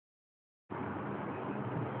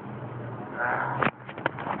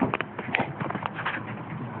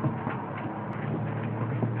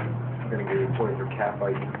I'm gonna get reported for cat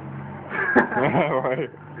fighting. Right.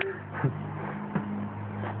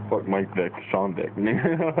 Fuck Mike Vick, Sean Vick.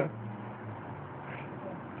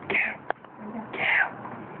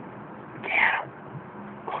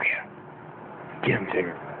 Get him,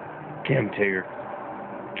 Tigger. Get him, Tigger.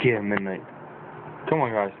 Get him, Midnight. Come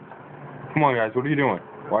on, guys. Come on, guys. What are you doing?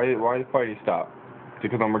 Why the fighting stop? Is it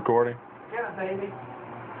because I'm recording? Get him, baby.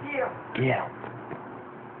 Get him. Get him.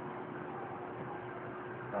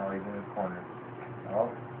 Oh, he's in the corner. Oh,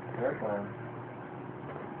 there's one.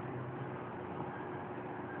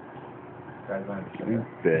 Guy's on the You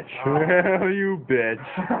bitch. Oh. You bitch.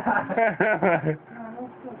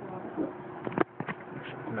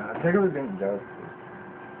 No, Tigger was getting jealous.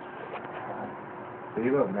 See,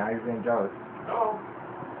 look, now he's getting jealous. Oh.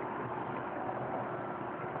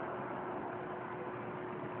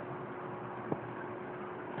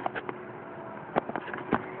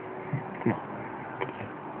 Come on.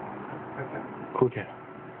 Cool kid.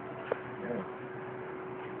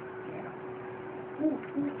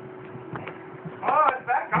 Oh, it's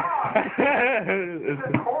back on! It's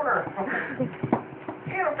in the corner.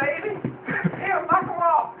 Get him, baby! Get him, knock him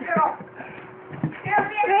off! Get him! Get him!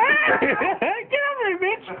 Get over here,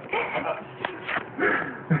 bitch!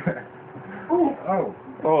 Oh.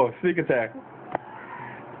 Oh, sneak attack.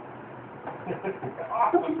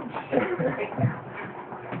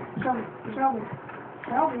 Shelby.